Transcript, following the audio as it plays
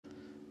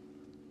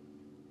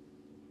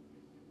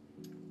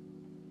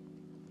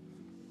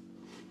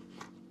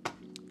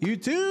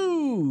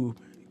YouTube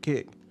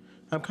kick.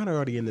 I'm kind of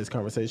already in this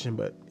conversation,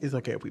 but it's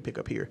okay if we pick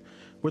up here.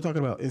 We're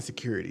talking about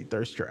insecurity,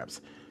 thirst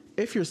traps.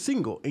 If you're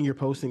single and you're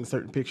posting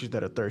certain pictures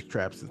that are thirst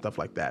traps and stuff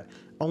like that,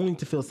 only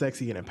to feel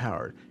sexy and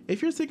empowered,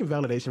 if you're seeking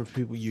validation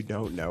from people you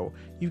don't know,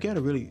 you got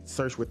to really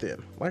search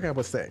within. Like I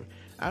was saying,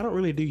 I don't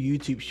really do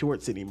YouTube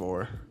shorts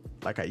anymore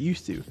like I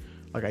used to.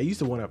 Like I used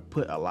to want to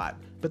put a lot,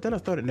 but then I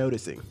started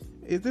noticing,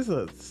 is this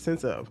a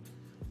sense of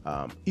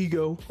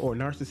ego or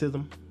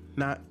narcissism?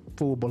 Not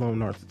full-blown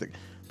narcissistic,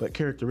 but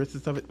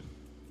characteristics of it.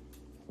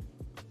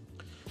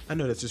 I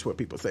know that's just what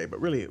people say, but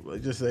really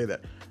just say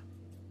that,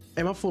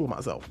 am I full of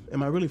myself?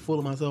 Am I really full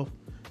of myself?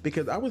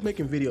 Because I was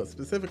making videos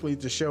specifically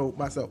to show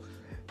myself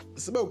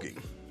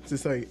smoking, to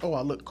say, oh,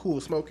 I look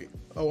cool smoking.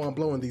 Oh, I'm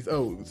blowing these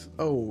O's.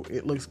 Oh,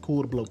 it looks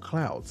cool to blow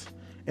clouds.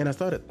 And I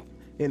started,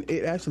 and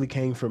it actually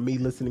came from me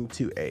listening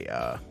to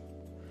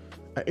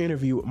an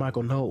interview with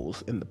Michael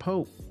Knowles in the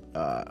Pope,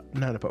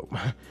 not a Pope,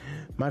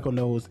 Michael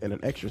Knowles in An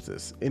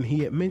Exorcist. And he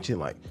had mentioned,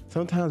 like,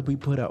 sometimes we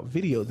put out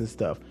videos and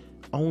stuff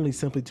only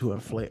simply to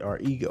inflate our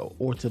ego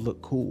or to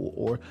look cool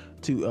or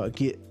to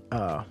get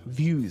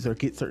views or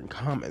get certain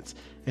comments.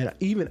 And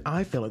even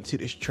I fell into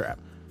this trap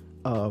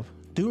of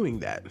doing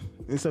that.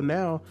 And so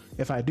now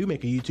if I do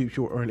make a YouTube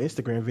short or an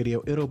Instagram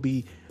video, it'll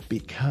be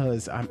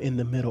because I'm in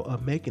the middle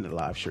of making a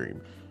live stream.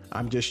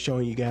 I'm just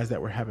showing you guys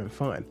that we're having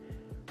fun.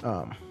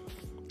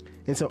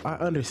 And so I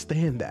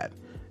understand that.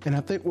 And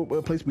I think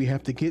what place we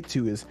have to get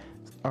to is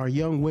our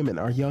young women,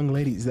 our young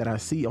ladies that I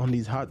see on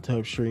these hot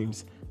tub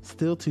streams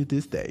still to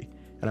this day.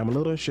 And I'm a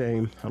little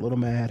ashamed, a little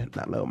mad,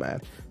 not a little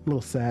mad, a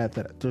little sad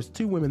that there's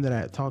two women that I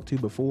had talked to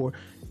before.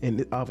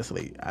 And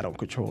obviously I don't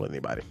control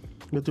anybody,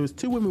 but there was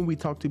two women we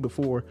talked to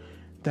before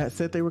that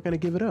said they were going to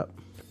give it up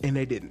and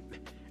they didn't.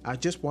 I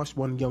just watched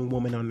one young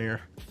woman on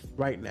there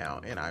right now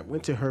and I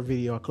went to her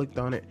video, I clicked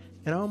on it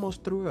and I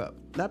almost threw up.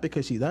 Not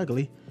because she's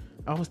ugly.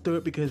 I almost threw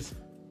it because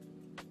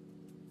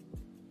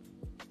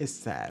it's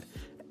sad.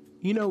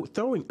 You know,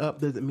 throwing up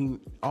doesn't mean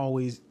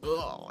always,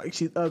 like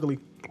she's ugly.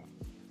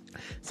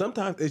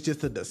 Sometimes it's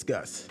just a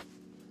disgust,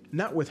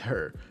 not with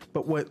her,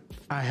 but what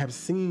I have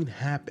seen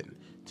happen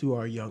to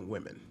our young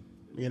women.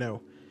 You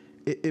know,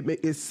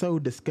 it's so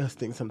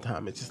disgusting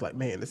sometimes. It's just like,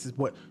 man, this is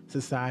what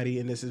society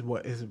and this is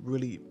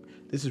really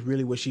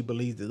what she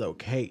believes is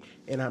okay.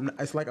 And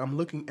it's like I'm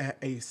looking at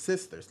a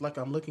sister. It's like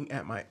I'm looking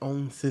at my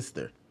own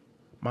sister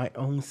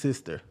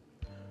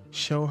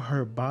show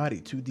her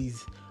body to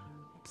these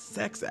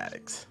sex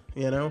addicts.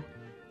 You know,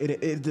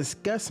 it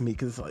disgusts me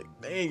because it's like,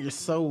 man, you're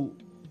so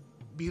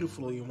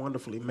beautifully and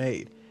wonderfully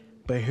made,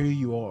 but here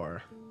you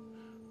are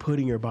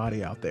putting your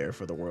body out there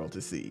for the world to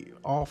see,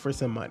 all for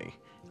some money,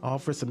 all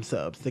for some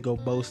subs to go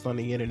boast on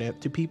the internet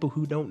to people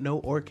who don't know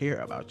or care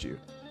about you,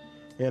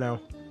 you know.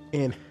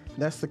 And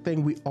that's the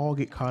thing we all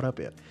get caught up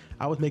in.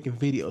 I was making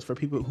videos for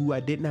people who I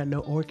did not know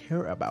or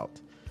care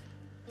about.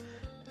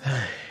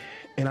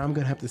 And I'm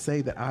gonna have to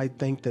say that I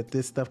think that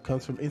this stuff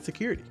comes from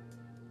insecurity.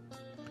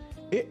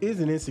 It is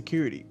an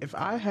insecurity. If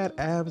I had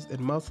abs and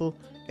muscle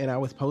and I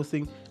was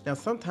posting, now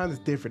sometimes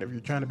it's different if you're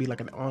trying to be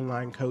like an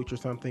online coach or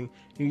something,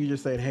 and you're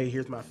just saying, hey,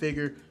 here's my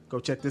figure, go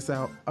check this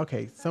out.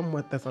 Okay,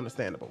 somewhat that's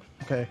understandable,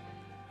 okay?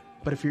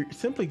 But if you're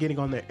simply getting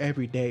on there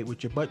every day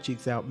with your butt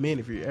cheeks out, men,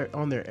 if you're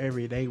on there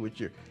every day with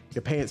your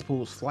pants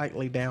pulled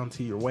slightly down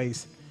to your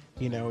waist,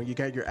 you know, you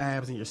got your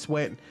abs and you're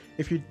sweating.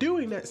 If you're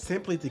doing that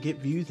simply to get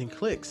views and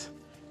clicks,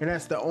 and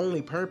that's the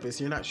only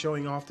purpose, you're not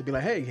showing off to be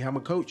like, hey, I'm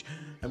a coach,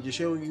 I'm just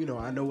showing you,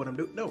 I know what I'm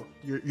doing. No,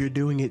 you're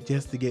doing it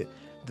just to get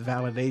the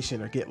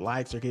validation or get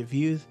likes or get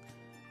views.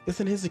 It's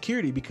an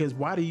insecurity, because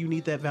why do you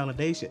need that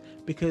validation?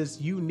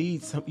 Because you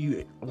need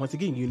once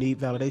again, you need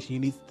validation. You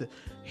need to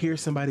hear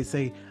somebody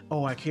say,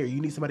 oh, I care. You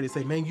need somebody to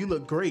say, man, you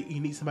look great. You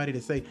need somebody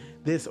to say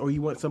this, or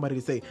you want somebody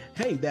to say,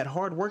 hey, that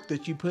hard work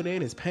that you put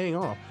in is paying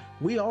off.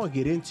 We all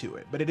get into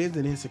it, but it is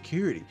an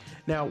insecurity.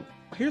 Now,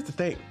 here's the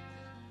thing.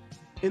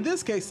 In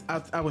this case,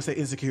 I would say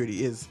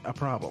insecurity is a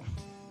problem,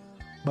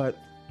 but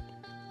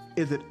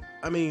is it?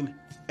 I mean,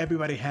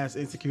 everybody has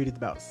insecurities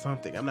about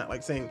something. I'm not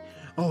like saying,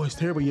 oh, it's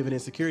terrible you have an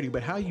insecurity,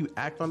 but how you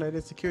act on that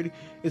insecurity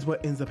is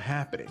what ends up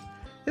happening.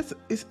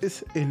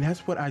 And that's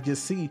what I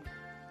just see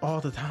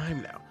all the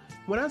time now.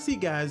 When I see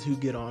guys who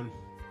get on,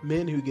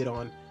 men who get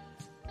on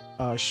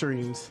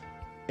streams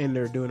and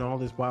they're doing all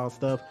this wild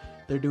stuff,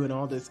 they're doing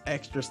all this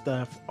extra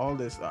stuff, all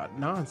this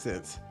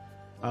nonsense,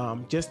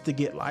 just to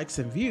get likes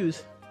and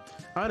views.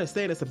 I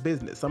understand it's a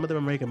business. Some of them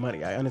are making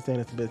money. I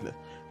understand it's a business.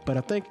 But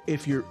I think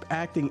if you're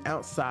acting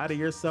outside of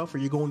yourself, or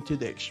you're going to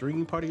the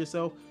extreme part of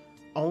yourself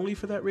only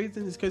for that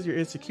reason, it's because you're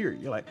insecure.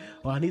 You're like,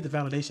 well, I need the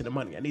validation of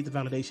money. I need the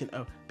validation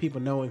of people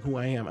knowing who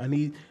I am. I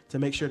need to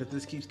make sure that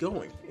this keeps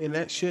going. And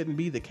that shouldn't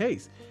be the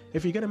case.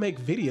 If you're going to make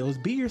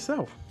videos, be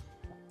yourself.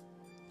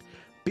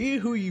 Be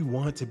who you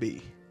want to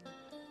be.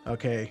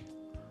 Okay?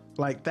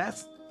 Like,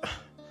 that's...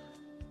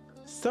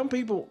 Some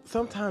people,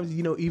 sometimes,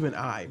 even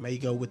I may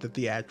go with the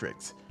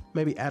theatrics.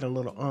 Maybe add a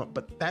little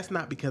but that's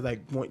not because I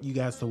want you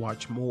guys to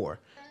watch more.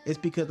 It's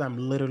because I'm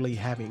literally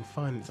having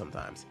fun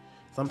sometimes.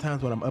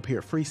 Sometimes when I'm up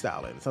here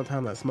freestyling,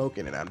 sometimes I'm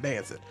smoking and I'm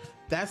dancing.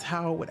 That's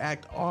how I would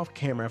act off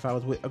camera if I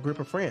was with a group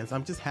of friends.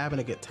 I'm just having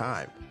a good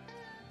time.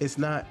 It's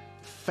not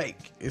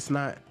fake. It's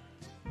not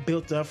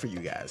built up for you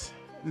guys.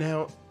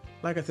 Now,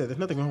 like I said, there's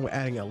nothing wrong with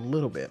adding a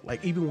little bit.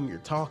 Like even when you're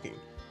talking,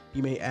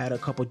 you may add a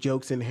couple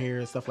jokes in here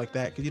and stuff like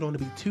that because you don't want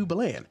to be too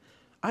bland.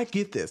 I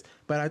get this,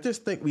 but I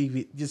just think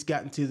we've just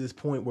gotten to this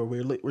point where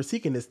we're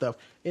seeking this stuff.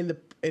 And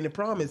the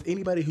problem is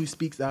anybody who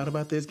speaks out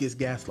about this gets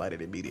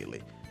gaslighted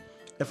immediately.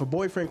 If a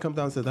boyfriend comes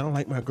out and says, I don't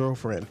like my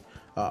girlfriend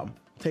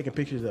taking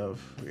pictures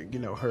of,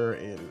 her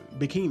in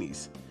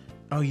bikinis.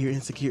 Oh, you're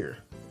insecure.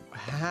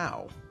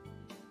 How?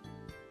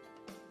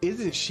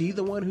 Isn't she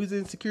the one who's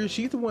insecure?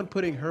 She's the one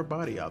putting her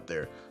body out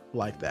there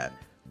like that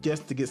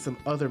just to get some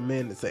other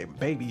men to say,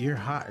 baby, you're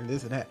hot and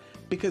this and that.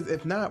 Because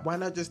if not, why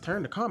not just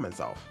turn the comments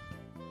off?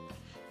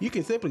 You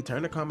can simply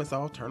turn the comments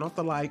off, turn off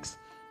the likes.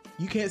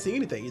 You can't see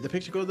anything. If the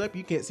picture goes up,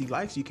 you can't see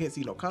likes, you can't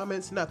see no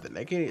comments, nothing.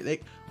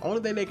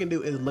 Only thing they can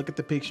do is look at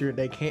the picture.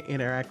 They can't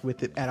interact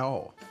with it at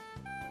all.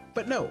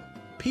 But no,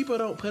 people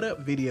don't put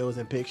up videos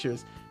and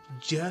pictures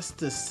just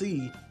to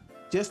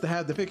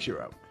have the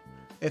picture up.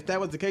 If that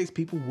was the case,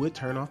 people would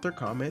turn off their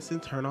comments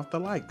and turn off the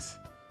likes.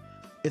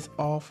 It's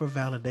all for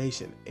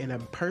validation. And a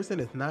person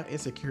is not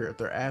insecure if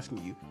they're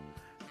asking you,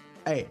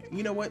 hey,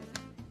 you know what?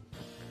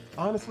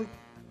 Honestly,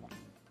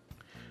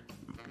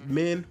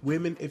 men,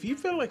 women, if you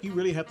feel like you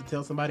really have to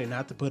tell somebody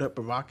not to put up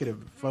provocative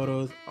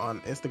photos on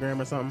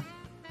Instagram or something,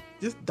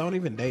 just don't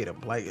even date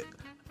them. Like,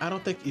 I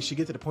don't think it should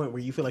get to the point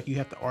where you feel like you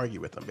have to argue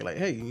with them. Be like,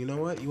 hey, you know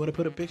what? You want to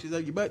put up pictures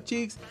of your butt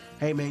cheeks?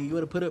 Hey, man, you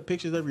want to put up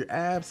pictures of your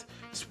abs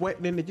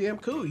sweating in the gym?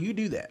 Cool, you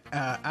do that.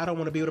 I don't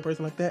want to be with a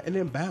person like that. And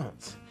then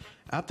bounce.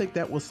 I think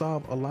that will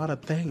solve a lot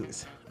of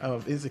things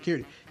of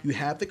insecurity. You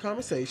have the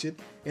conversation,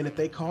 and if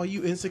they call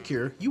you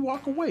insecure, you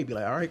walk away. Be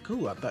like, all right,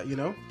 cool. I thought,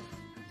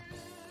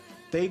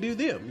 they do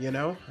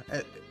them,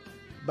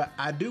 But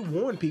I do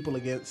warn people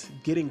against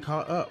getting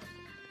caught up.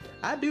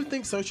 I do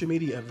think social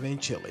media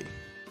eventually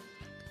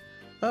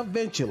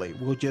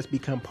will just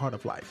become part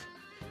of life.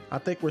 I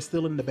think we're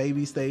still in the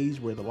baby stage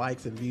where the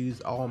likes and views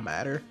all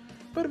matter,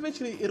 but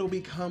eventually it'll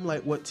become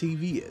like what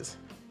TV is.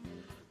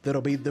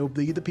 There'll be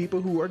the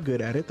people who are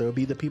good at it. There'll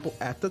be the people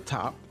at the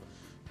top,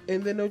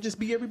 and then there'll just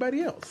be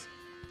everybody else.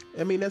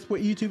 I mean, that's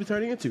what YouTube is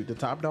turning into. The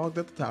top dogs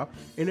at the top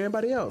and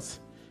everybody else.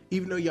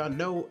 Even though y'all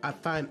know I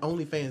find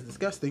OnlyFans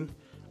disgusting,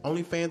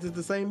 OnlyFans is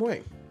the same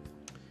way.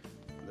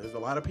 There's a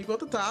lot of people at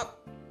the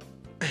top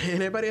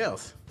and everybody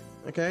else.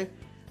 Okay?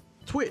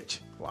 Twitch,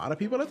 a lot of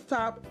people at the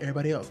top,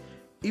 everybody else.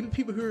 Even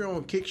people who are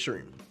on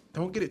Kickstream,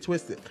 don't get it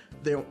twisted.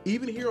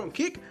 Even here on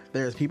Kick,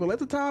 there's people at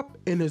the top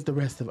and there's the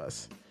rest of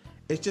us.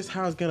 It's just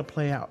how it's going to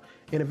play out.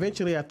 And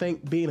eventually, I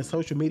think being a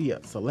social media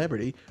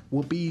celebrity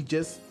will be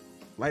just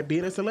like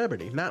being a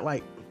celebrity. Not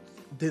like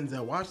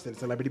Denzel Washington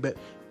celebrity, but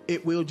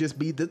it will just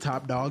be the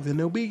top dogs and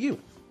there'll be you.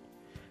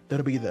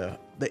 There'll be the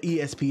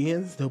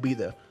ESPNs, there'll be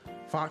the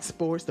Fox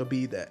Sports, there'll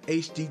be the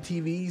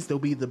HGTVs, there'll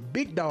be the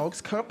big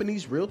dogs,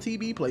 companies, real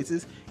TV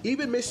places,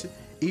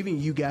 even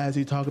you guys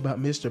who talk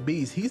about Mr.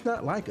 Beast, he's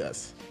not like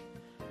us.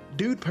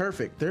 Dude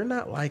Perfect, they're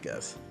not like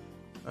us.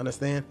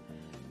 Understand?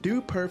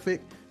 Dude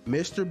Perfect,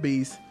 Mr.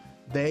 Beast,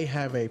 they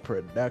have a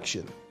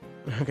production.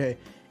 Okay?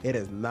 It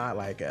is not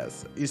like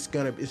us. It's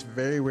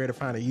very rare to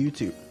find a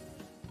YouTube.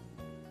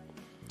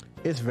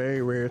 It's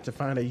very rare to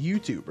find a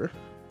YouTuber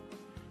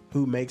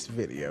who makes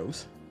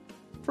videos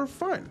for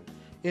fun.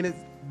 And it's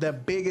the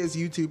biggest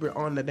YouTuber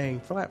on the dang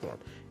platform.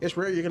 It's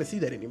rare you're going to see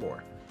that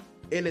anymore.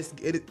 And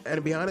and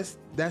to be honest,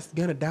 that's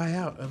going to die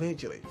out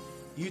eventually.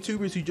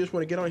 YouTubers who just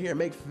want to get on here and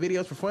make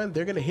videos for fun,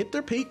 they're going to hit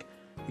their peak,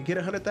 you get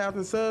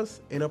 100,000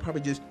 subs, and they'll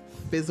probably just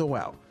fizzle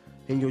out.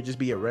 And you'll just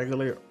be a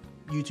regular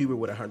YouTuber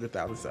with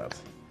 100,000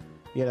 subs.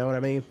 You know what I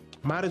mean?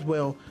 Might as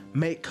well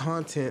make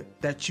content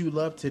that you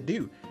love to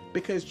do.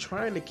 Because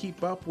trying to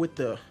keep up with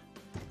the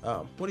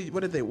what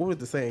was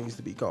the saying used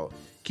to be called?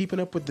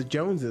 Keeping up with the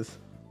Joneses.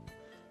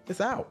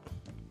 It's out.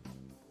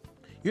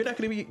 You're not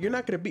gonna be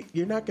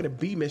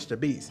Mr.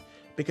 Beast,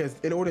 because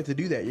in order to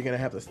do that, you're gonna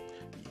have to.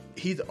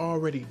 He's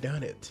already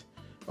done it.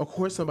 Of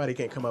course, somebody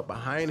can come up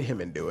behind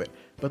him and do it,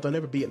 but there'll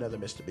never be another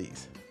Mr.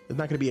 Beast. There's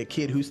not gonna be a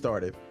kid who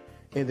started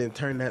and then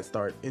turn that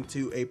start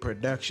into a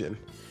production.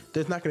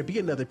 There's not gonna be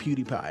another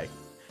PewDiePie.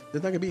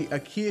 There's not gonna be a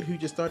kid who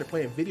just started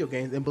playing video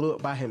games and blew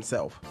up by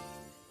himself.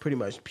 Pretty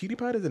much.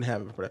 PewDiePie doesn't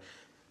have a production.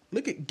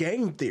 Look at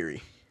Game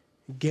Theory.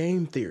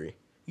 Game Theory.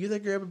 You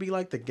think you'll ever be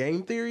like the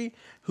Game Theory?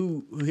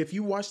 Who if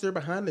you watch their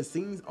behind the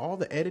scenes, all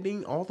the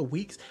editing, all the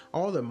weeks,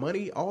 all the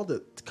money, all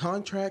the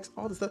contracts,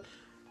 all the stuff,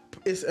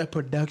 it's a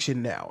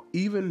production now.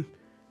 Even,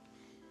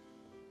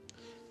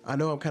 I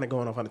know I'm kind of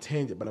going off on a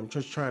tangent, but I'm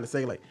just trying to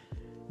say, like,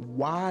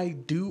 why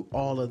do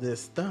all of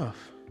this stuff?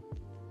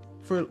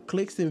 For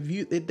clicks and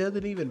views, it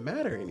doesn't even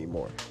matter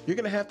anymore. You're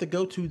going to have to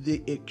go to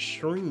the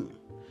extreme.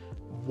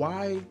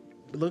 Why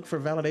look for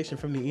validation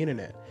from the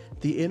internet?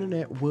 The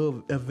internet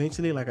will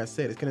eventually, like I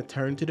said, it's going to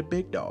turn to the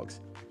big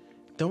dogs.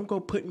 Don't go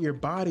putting your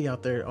body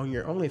out there on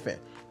your OnlyFans.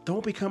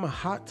 Don't become a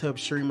hot tub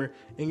streamer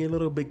in your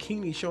little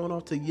bikini showing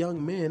off to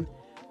young men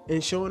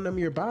and showing them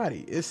your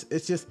body.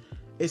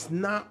 It's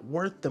not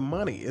worth the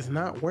money. It's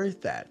not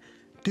worth that.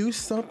 Do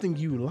something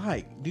you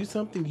like. Do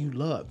something you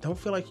love. Don't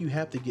feel like you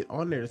have to get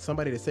on there to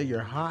somebody to say you're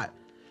hot.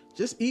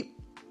 Just eat.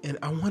 And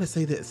I want to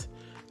say this.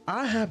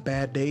 I have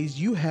bad days.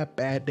 You have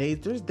bad days.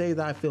 There's days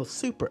I feel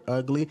super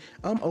ugly.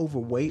 I'm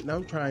overweight and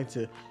I'm trying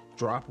to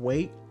drop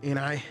weight. And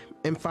I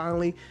am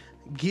finally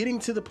getting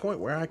to the point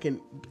where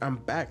I'm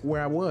back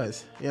where I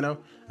was,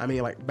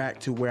 like back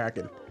to where I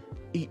can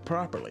eat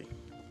properly.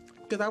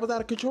 Because I was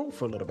out of control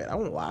for a little bit. I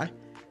won't lie.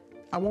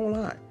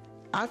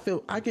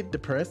 I get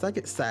depressed. I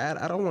get sad.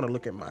 I don't want to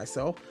look at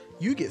myself.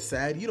 You get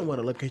sad. You don't want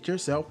to look at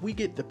yourself. We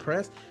get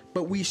depressed,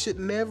 but we should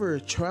never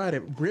try to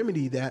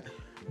remedy that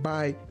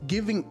by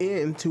giving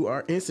in to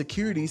our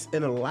insecurities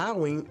and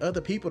allowing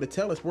other people to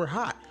tell us we're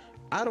hot.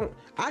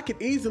 I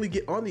could easily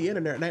get on the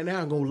internet right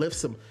now and go lift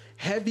some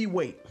heavy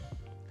weight.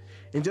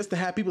 And just to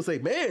have people say,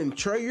 man,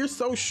 Trey, you're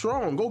so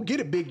strong. Go get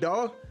it, big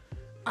dog.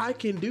 I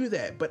can do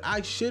that, but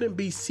I shouldn't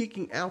be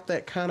seeking out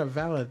that kind of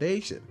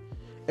validation.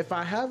 If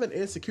I have an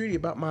insecurity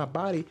about my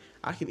body,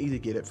 I can either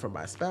get it from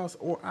my spouse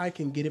or I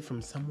can get it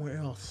from somewhere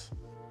else.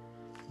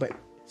 But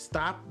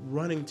stop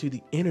running to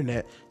the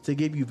internet to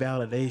give you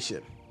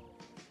validation.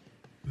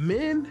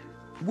 Men,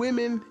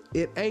 women,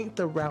 it ain't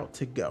the route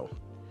to go.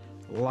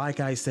 Like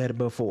I said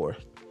before,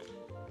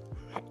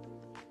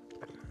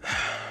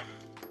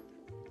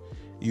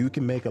 you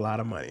can make a lot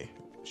of money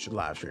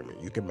live streaming.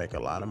 You can make a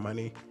lot of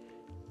money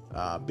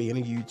being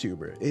a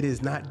YouTuber. It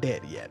is not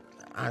dead yet.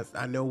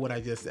 I know what I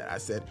just said. I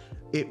said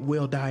it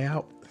will die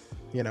out.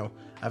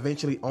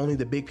 Eventually only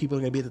the big people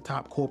are going to be at the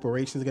top.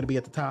 Corporations are going to be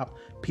at the top.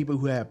 People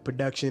who have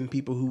production,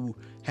 people who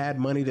had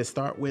money to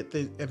start with.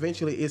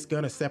 Eventually it's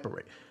going to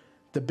separate.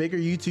 The bigger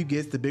YouTube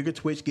gets, the bigger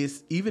Twitch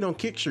gets. Even on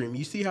Kickstream,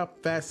 you see how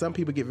fast some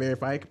people get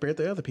verified compared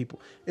to other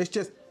people. It's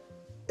just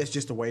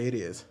the way it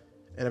is.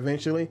 And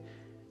eventually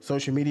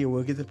social media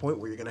will get to the point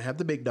where you're going to have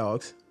the big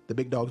dogs. The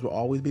big dogs will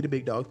always be the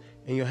big dogs,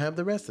 and you'll have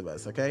the rest of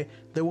us, okay?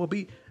 There will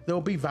be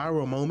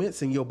viral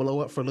moments, and you'll blow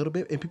up for a little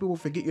bit, and people will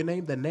forget your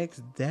name the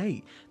next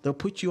day. They'll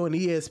put you on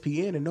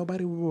ESPN, and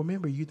nobody will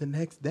remember you the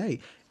next day.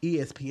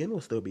 ESPN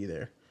will still be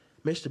there.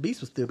 Mr. Beast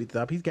will still be at the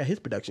top. He's got his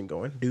production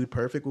going. Dude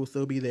Perfect will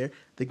still be there.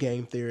 The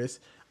Game Theorist,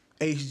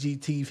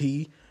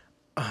 HGTV,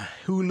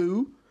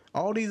 Hulu,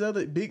 all these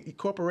other big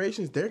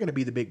corporations, they're going to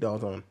be the big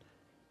dogs on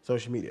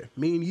social media.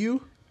 Me and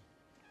you,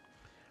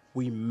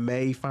 we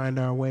may find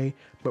our way,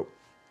 but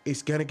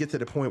it's going to get to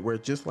the point where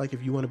just like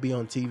if you want to be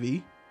on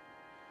TV,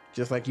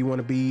 just like you want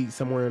to be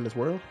somewhere in this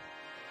world,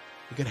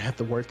 you're going to have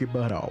to work your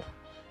butt off.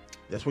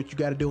 That's what you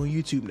got to do on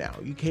YouTube now.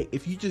 You can't,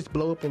 if you just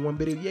blow up in one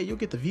video, yeah, you'll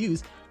get the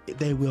views.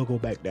 They will go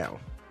back down.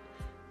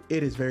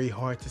 It is very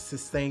hard to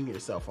sustain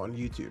yourself on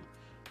YouTube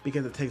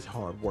because it takes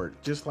hard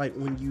work. Just like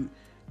when you,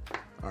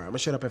 all right, I'm going to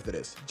shut up after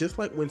this. Just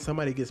like when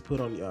somebody gets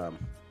put on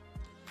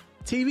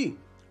TV.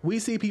 We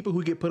see people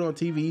who get put on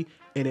TV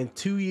and in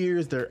 2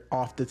 years, they're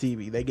off the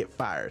TV. They get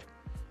fired.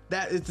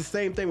 That is the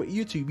same thing with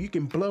YouTube. You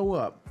can blow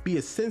up, be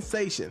a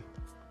sensation,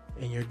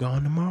 and you're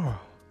gone tomorrow.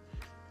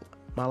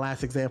 My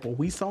last example,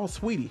 we saw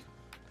Sweetie.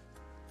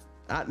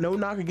 No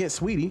knock against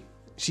Sweetie.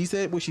 She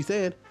said what she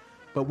said,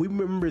 but we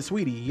remember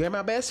Sweetie. You're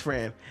my best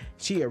friend.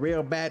 She a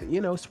real bad,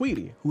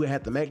 Sweetie, who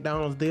had the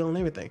McDonald's deal and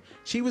everything.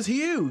 She was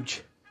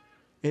huge.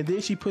 And then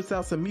she puts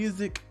out some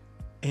music,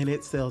 and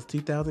it sells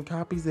 2,000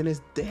 copies, and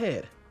it's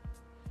dead.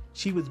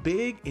 She was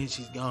big, and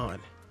she's gone.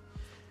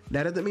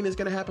 That doesn't mean it's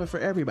going to happen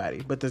for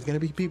everybody, but there's going to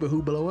be people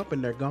who blow up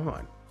and they're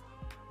gone.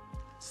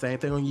 Same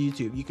thing on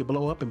YouTube. You could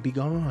blow up and be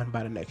gone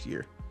by the next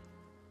year.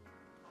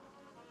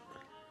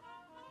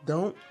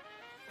 Don't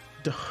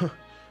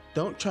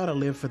try to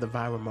live for the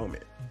viral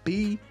moment.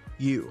 Be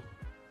you.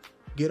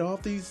 Get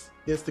off these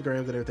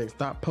Instagrams and everything.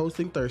 Stop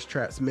posting thirst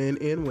traps, men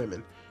and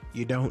women.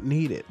 You don't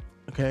need it.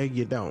 Okay?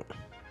 You don't.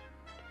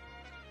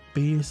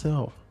 Be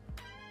yourself.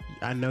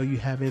 I know you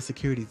have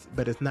insecurities,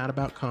 but it's not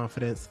about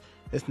confidence.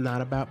 It's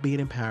not about being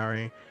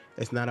empowering.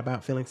 It's not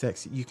about feeling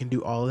sexy. You can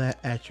do all that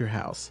at your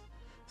house,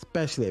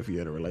 especially if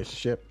you're in a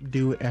relationship.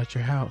 Do it at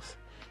your house.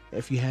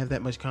 If you have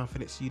that much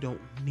confidence, you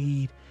don't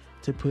need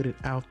to put it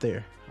out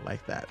there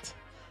like that.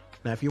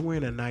 Now, if you're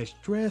wearing a nice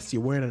dress,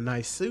 you're wearing a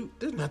nice suit,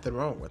 there's nothing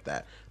wrong with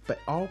that. But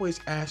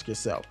always ask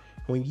yourself,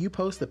 when you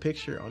post a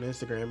picture on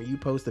Instagram or you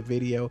post a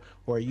video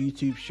or a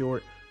YouTube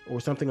short or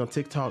something on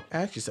TikTok,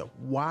 ask yourself,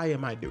 why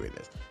am I doing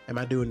this? Am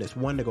I doing this,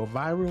 one, to go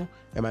viral?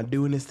 Am I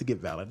doing this to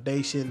get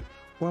validation?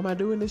 Or am I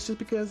doing this just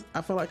because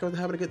I felt like I was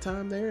having a good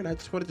time there and I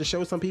just wanted to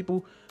show some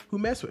people who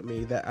mess with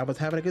me that I was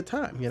having a good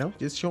time,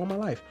 just showing my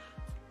life.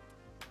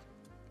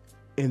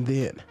 And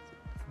then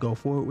go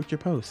forward with your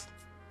post.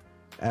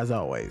 As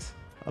always,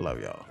 I love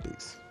y'all.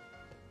 Peace.